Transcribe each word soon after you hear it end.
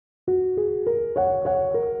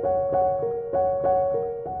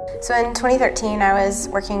So in 2013, I was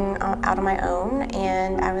working out on my own,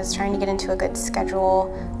 and I was trying to get into a good schedule,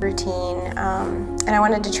 routine, and I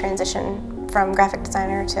wanted to transition from graphic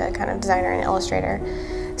designer to kind of designer and illustrator.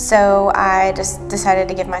 So I just decided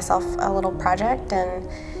to give myself a little project, and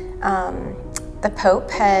the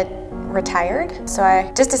Pope had retired, so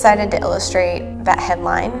I just decided to illustrate that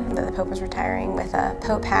headline that the Pope was retiring with a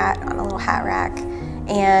Pope hat on a little hat rack,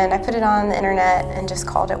 and I put it on the internet and just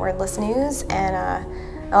called it Wordless News, and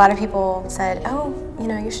a lot of people said, oh, you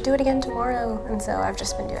know, you should do it again tomorrow, and so I've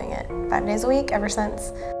just been doing it 5 days a week ever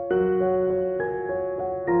since.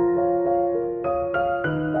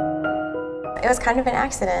 It was kind of an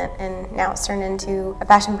accident, and now it's turned into a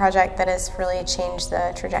passion project that has really changed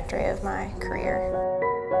the trajectory of my career.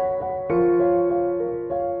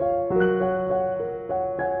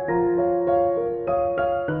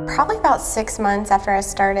 Probably about 6 months after I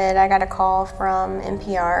started, I got a call from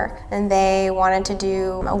NPR, and they wanted to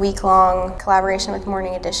do a week-long collaboration with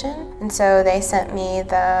Morning Edition. And so they sent me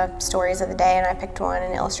the stories of the day, and I picked one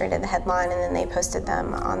and illustrated the headline, and then they posted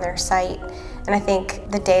them on their site. And I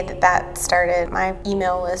think the day that that started, my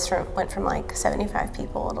email list went from like 75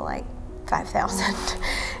 people to like 5,000.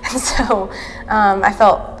 And so I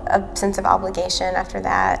felt a sense of obligation after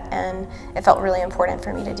that, and it felt really important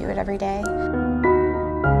for me to do it every day.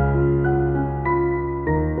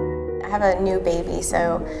 I have a new baby,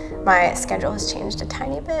 so my schedule has changed a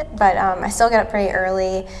tiny bit, but I still get up pretty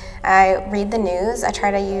early. I read the news. I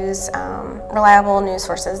try to use reliable news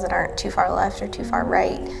sources that aren't too far left or too far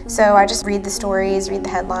right. So I just read the stories, read the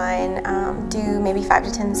headline, do maybe 5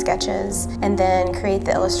 to 10 sketches, and then create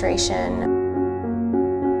the illustration.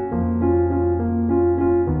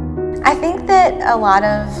 I think that a lot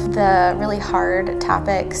of the really hard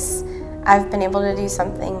topics, I've been able to do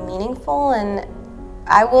something meaningful, and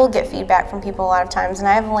I will get feedback from people a lot of times, and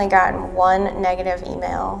I've only gotten one negative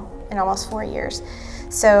email in almost 4 years.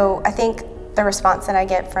 So I think the response that I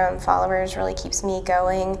get from followers really keeps me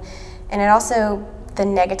going, and it also, the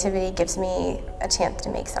negativity gives me a chance to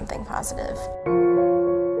make something positive.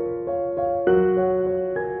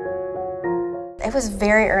 It was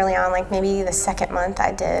very early on, like maybe the second month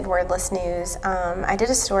I did Wordless News. I did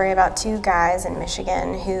a story about 2 guys in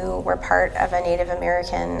Michigan who were part of a Native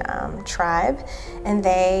American tribe, and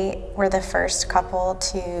they were the first gay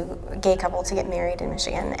couple to get married in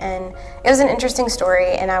Michigan. And it was an interesting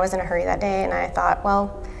story, and I was in a hurry that day, and I thought,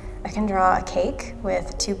 well, I can draw a cake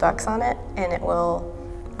with 2 bucks on it, and it will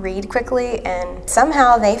read quickly, and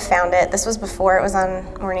somehow they found it. This was before it was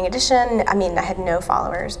on Morning Edition. I mean, I had no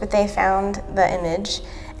followers, but they found the image,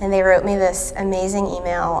 and they wrote me this amazing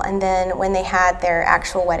email. And then when they had their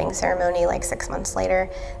actual wedding ceremony, like 6 months later,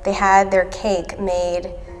 they had their cake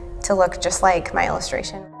made to look just like my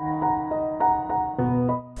illustration.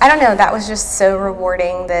 I don't know, that was just so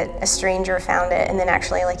rewarding that a stranger found it and then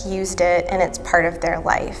actually like used it, and it's part of their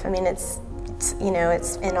life. I mean, it's you know,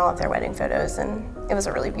 it's in all of their wedding photos, and it was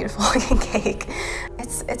a really beautiful looking cake.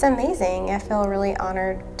 It's amazing. I feel really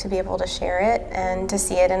honored to be able to share it and to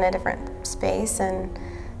see it in a different space and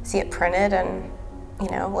see it printed and, you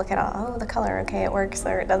know, look at oh, the color, okay, it works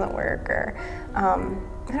or it doesn't work, or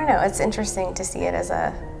I don't know, it's interesting to see it as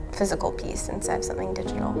a physical piece instead of something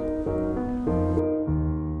digital.